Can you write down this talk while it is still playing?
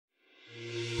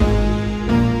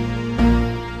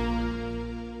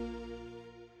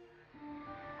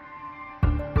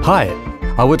Hi,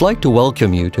 I would like to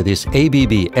welcome you to this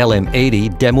ABB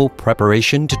LM80 Demo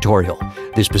Preparation Tutorial.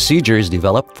 This procedure is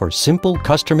developed for simple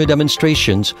customer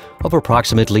demonstrations of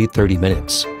approximately 30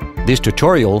 minutes. This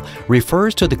tutorial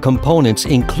refers to the components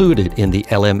included in the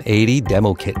LM80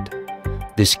 Demo Kit.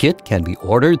 This kit can be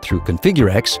ordered through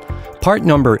ConfigureX, part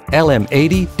number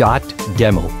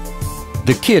LM80.Demo.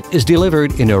 The kit is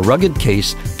delivered in a rugged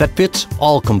case that fits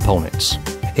all components: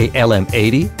 a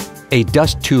LM80, a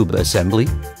dust tube assembly,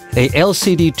 a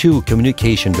LCD2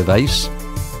 communication device,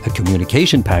 a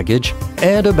communication package,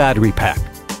 and a battery pack.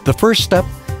 The first step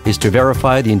is to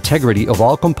verify the integrity of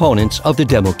all components of the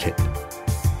demo kit.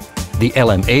 The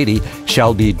LM80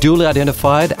 shall be duly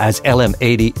identified as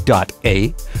LM80.A,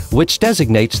 which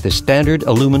designates the standard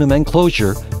aluminum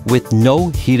enclosure with no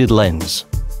heated lens.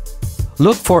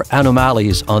 Look for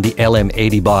anomalies on the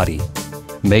LM80 body.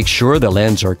 Make sure the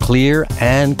lenses are clear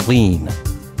and clean.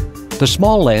 The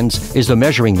small lens is the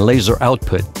measuring laser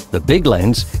output. The big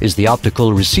lens is the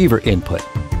optical receiver input.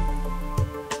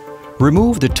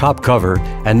 Remove the top cover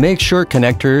and make sure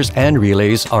connectors and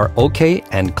relays are okay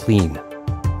and clean.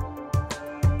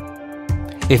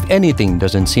 If anything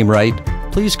doesn't seem right,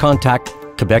 please contact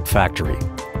Quebec Factory.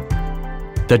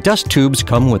 The dust tubes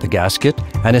come with a gasket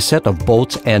and a set of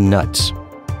bolts and nuts.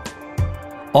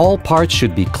 All parts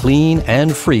should be clean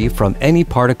and free from any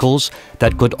particles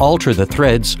that could alter the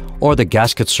threads or the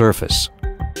gasket surface.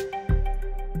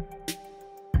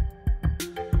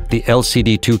 The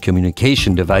LCD2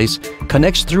 communication device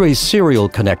connects through a serial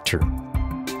connector.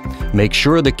 Make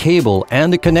sure the cable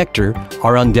and the connector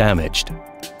are undamaged.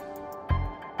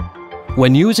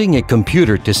 When using a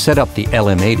computer to set up the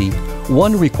LM80,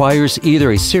 one requires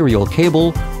either a serial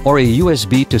cable or a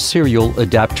USB to serial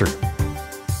adapter.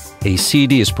 A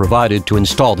CD is provided to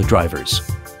install the drivers.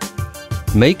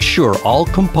 Make sure all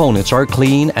components are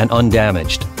clean and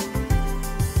undamaged.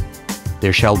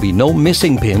 There shall be no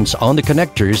missing pins on the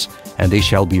connectors, and they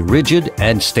shall be rigid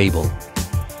and stable.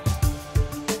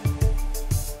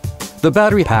 The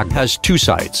battery pack has two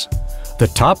sides. The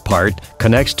top part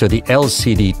connects to the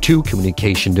LCD2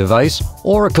 communication device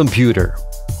or a computer.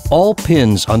 All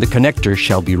pins on the connector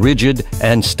shall be rigid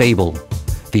and stable.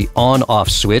 The on-off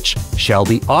switch shall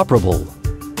be operable.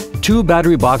 Two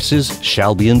battery boxes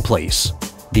shall be in place.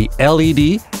 The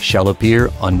LED shall appear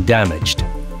undamaged.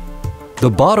 The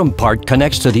bottom part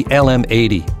connects to the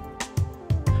LM80.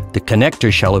 The connector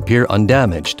shall appear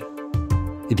undamaged.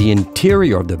 The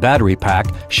interior of the battery pack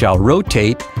shall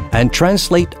rotate and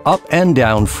translate up and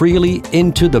down freely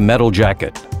into the metal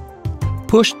jacket.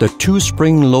 Push the two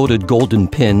spring-loaded golden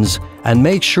pins and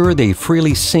make sure they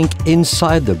freely sink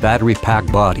inside the battery pack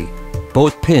body.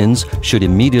 Both pins should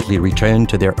immediately return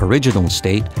to their original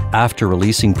state after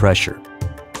releasing pressure.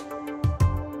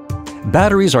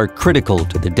 Batteries are critical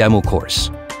to the demo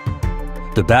course.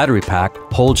 The battery pack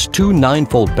holds two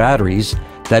 9-volt batteries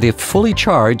that, if fully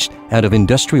charged and of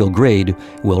industrial grade,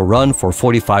 will run for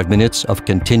 45 minutes of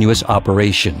continuous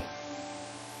operation.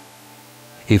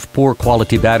 If poor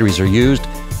quality batteries are used,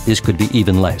 this could be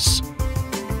even less.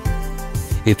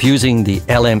 If using the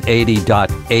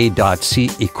LM80.A.C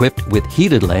equipped with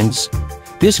heated lens,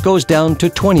 this goes down to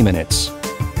 20 minutes.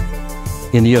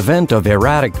 In the event of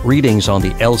erratic readings on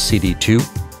the LCD2,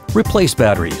 replace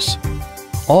batteries.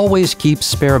 Always keep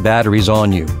spare batteries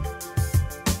on you.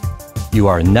 You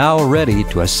are now ready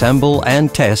to assemble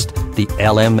and test the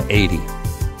LM80.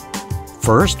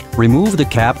 First, remove the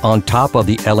cap on top of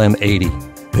the LM80.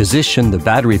 Position the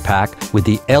battery pack with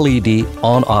the LED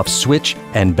on-off switch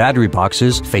and battery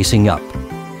boxes facing up.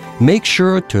 Make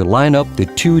sure to line up the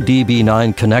two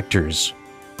DB9 connectors.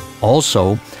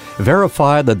 Also,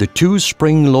 verify that the two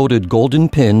spring-loaded golden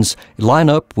pins line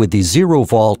up with the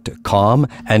 0-volt COM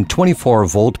and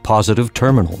 24-volt positive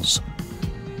terminals.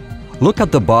 Look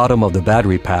at the bottom of the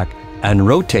battery pack and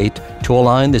rotate to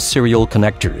align the serial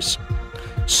connectors.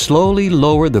 Slowly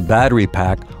lower the battery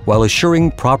pack while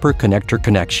assuring proper connector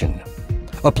connection.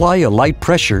 Apply a light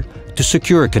pressure to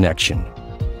secure connection.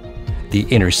 The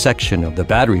intersection of the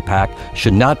battery pack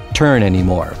should not turn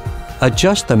anymore.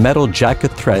 Adjust the metal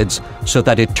jacket threads so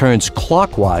that it turns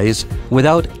clockwise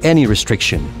without any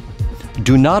restriction.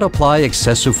 Do not apply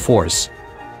excessive force.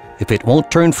 If it won't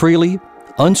turn freely,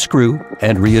 unscrew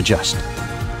and readjust.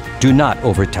 Do not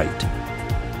over-tight.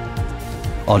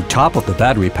 On top of the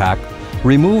battery pack,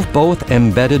 remove both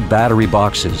embedded battery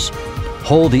boxes.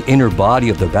 Hold the inner body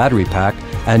of the battery pack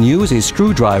and use a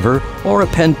screwdriver or a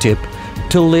pen tip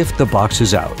to lift the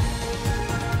boxes out.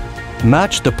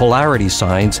 Match the polarity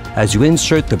signs as you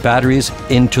insert the batteries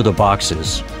into the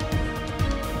boxes.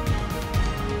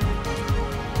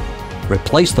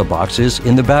 Replace the boxes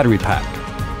in the battery pack.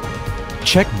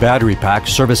 Check battery pack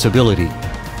serviceability.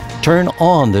 Turn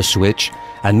on the switch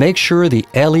and make sure the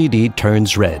LED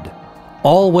turns red.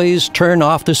 Always turn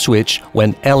off the switch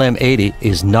when LM80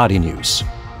 is not in use.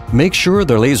 Make sure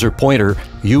the laser pointer,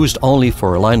 used only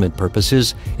for alignment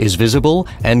purposes, is visible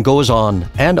and goes on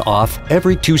and off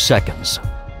every 2 seconds.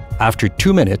 After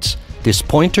 2 minutes, this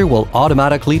pointer will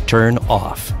automatically turn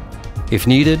off. If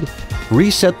needed,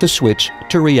 reset the switch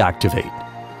to reactivate.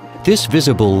 This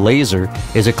visible laser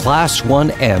is a Class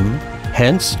 1M,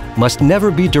 hence must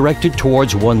never be directed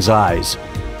towards one's eyes.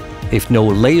 If no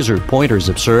laser pointer is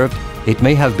observed, it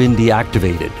may have been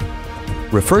deactivated.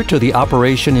 Refer to the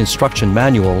operation instruction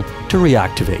manual to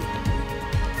reactivate.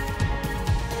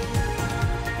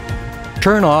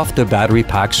 Turn off the battery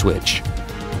pack switch.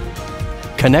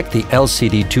 Connect the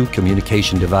LCD2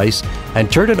 communication device and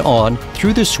turn it on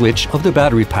through the switch of the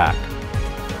battery pack.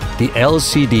 The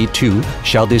LCD2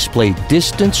 shall display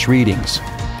distance readings.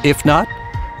 If not,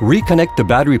 reconnect the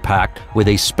battery pack with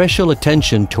a special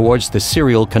attention towards the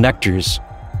serial connectors.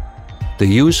 The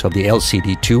use of the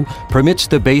LCD2 permits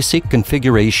the basic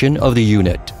configuration of the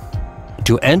unit.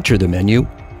 To enter the menu,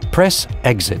 press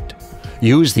Exit.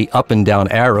 Use the up and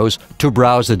down arrows to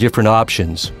browse the different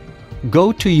options.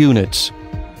 Go to Units.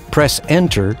 Press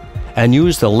Enter and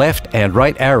use the left and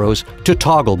right arrows to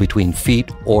toggle between feet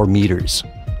or meters.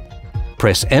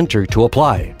 Press Enter to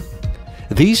apply.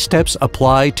 These steps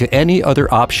apply to any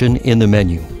other option in the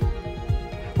menu.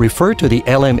 Refer to the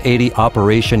LM80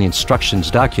 operation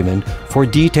instructions document for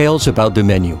details about the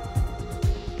menu.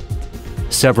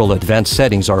 Several advanced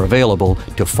settings are available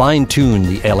to fine-tune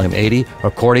the LM80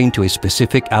 according to a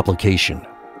specific application.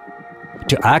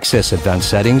 To access advanced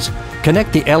settings,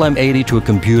 connect the LM80 to a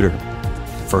computer.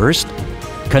 First,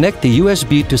 connect the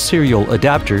USB to serial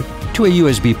adapter to a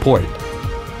USB port.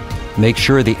 Make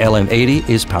sure the LM80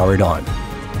 is powered on.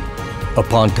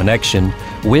 Upon connection,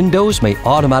 Windows may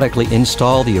automatically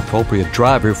install the appropriate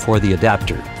driver for the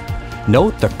adapter.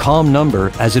 Note the COM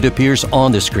number as it appears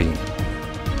on the screen.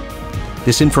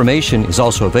 This information is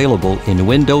also available in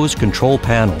Windows Control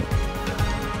Panel.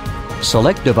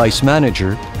 Select Device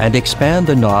Manager and expand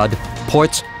the nod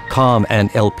Ports, COM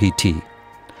and LPT.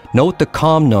 Note the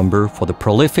COM number for the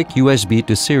prolific USB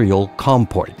to serial COM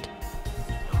port.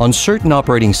 On certain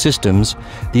operating systems,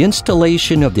 the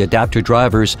installation of the adapter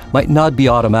drivers might not be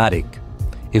automatic.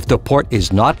 If the port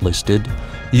is not listed,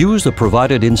 use the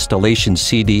provided installation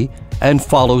CD and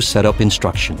follow setup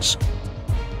instructions.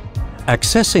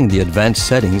 Accessing the advanced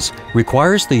settings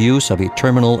requires the use of a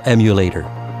terminal emulator.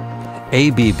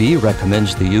 ABB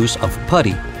recommends the use of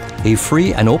PuTTY, a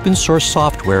free and open source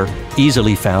software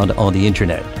easily found on the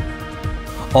internet.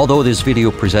 Although this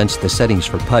video presents the settings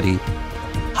for PuTTY,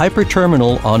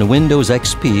 HyperTerminal on Windows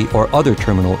XP or other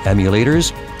terminal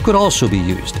emulators could also be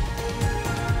used.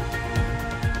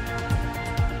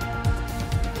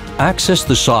 Access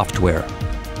the software.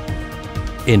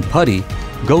 In PuTTY,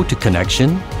 go to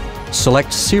Connection,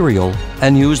 select Serial,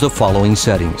 and use the following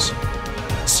settings.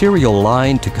 Serial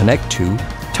line to connect to,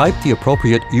 type the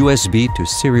appropriate USB to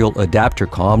serial adapter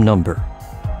COM number.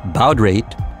 Baud rate,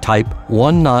 type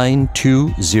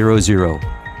 19200.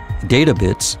 Data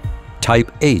bits,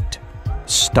 type 8.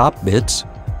 Stop bits,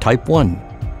 type 1.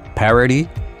 Parity,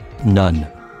 none.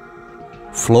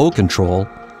 Flow control,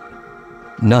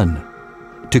 none.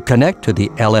 To connect to the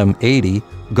LM80,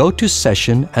 go to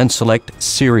Session and select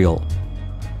Serial.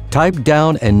 Type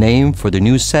down a name for the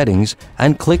new settings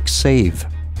and click Save.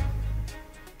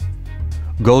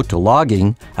 Go to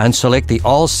Logging and select the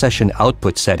All Session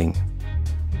Output setting.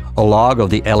 A log of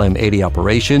the LM80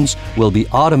 operations will be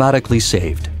automatically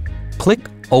saved. Click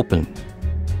Open.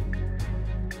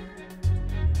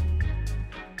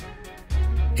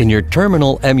 In your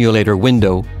terminal emulator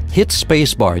window, hit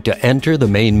Spacebar to enter the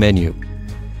main menu.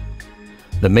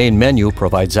 The main menu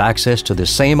provides access to the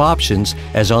same options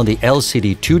as on the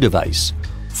LCD2 device: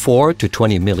 4 to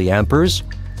 20 milliamperes,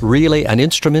 relay and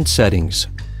instrument settings.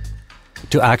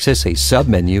 To access a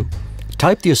submenu,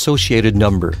 type the associated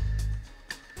number.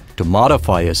 To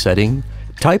modify a setting,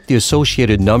 type the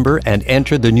associated number and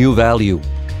enter the new value.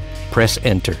 Press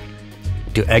Enter.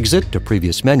 To exit the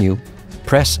previous menu,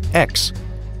 press X.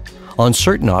 On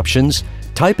certain options,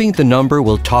 typing the number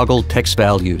will toggle text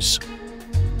values.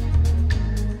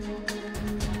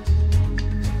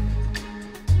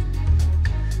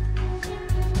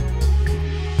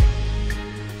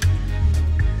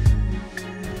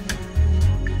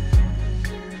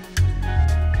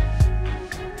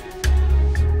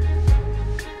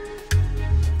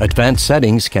 Advanced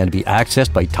settings can be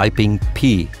accessed by typing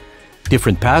P.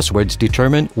 Different passwords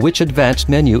determine which advanced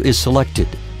menu is selected.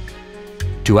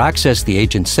 To access the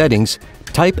agent settings,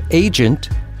 Type Agent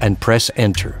and press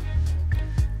Enter.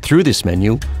 Through this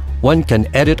menu, one can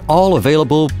edit all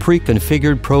available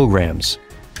pre-configured programs.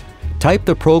 Type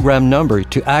the program number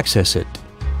to access it.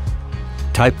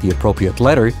 Type the appropriate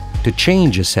letter to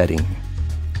change a setting.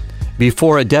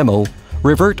 Before a demo,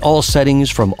 revert all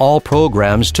settings from all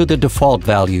programs to the default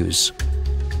values.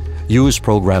 Use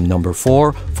program number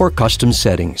 4 for custom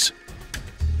settings.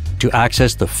 To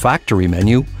access the factory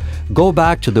menu, go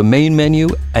back to the main menu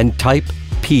and type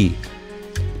P.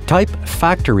 Type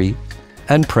Factory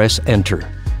and press Enter.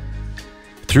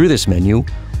 Through this menu,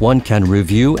 one can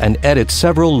review and edit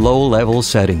several low-level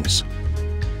settings.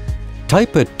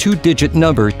 Type a 2-digit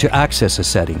number to access a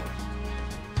setting.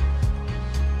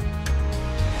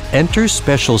 Enter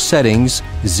Special Settings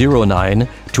 09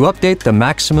 to update the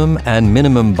maximum and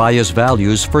minimum bias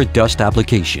values for dust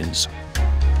applications.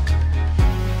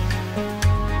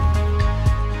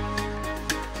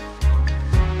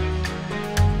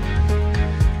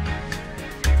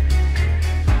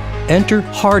 Enter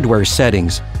Hardware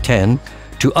Settings 10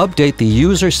 to update the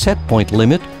user setpoint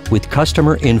limit with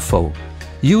customer info.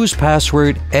 Use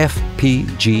password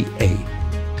FPGA.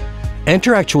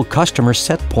 Enter actual customer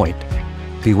setpoint.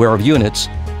 Beware of units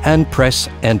and press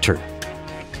Enter.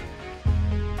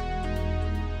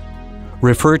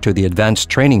 Refer to the advanced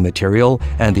training material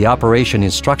and the operation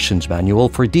instructions manual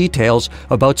for details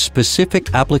about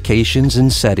specific applications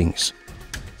and settings.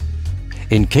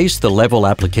 In case the level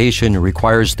application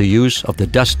requires the use of the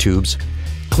dust tubes,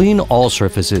 clean all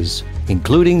surfaces,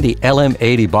 including the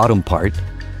LM80 bottom part,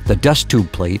 the dust tube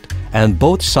plate, and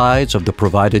both sides of the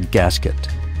provided gasket.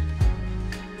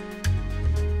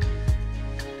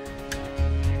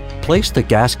 Place the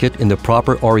gasket in the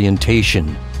proper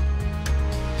orientation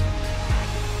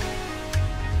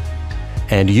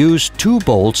and use 2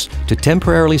 bolts to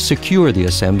temporarily secure the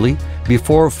assembly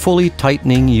before fully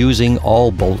tightening using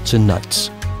all bolts and nuts.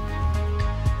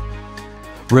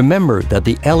 Remember that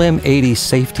the LM80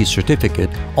 safety certificate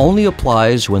only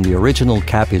applies when the original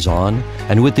cap is on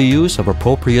and with the use of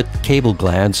appropriate cable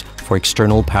glands for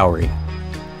external powering.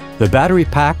 The battery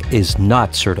pack is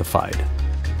not certified.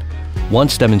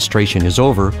 Once demonstration is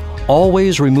over,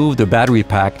 always remove the battery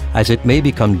pack as it may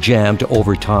become jammed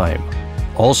over time.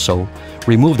 Also,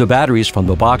 remove the batteries from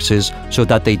the boxes so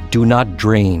that they do not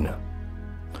drain.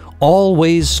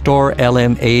 Always store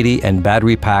LM80 and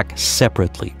battery pack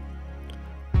separately.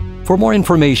 For more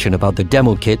information about the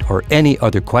demo kit or any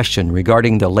other question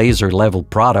regarding the laser level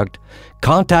product,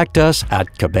 contact us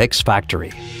at Quebec's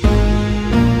factory.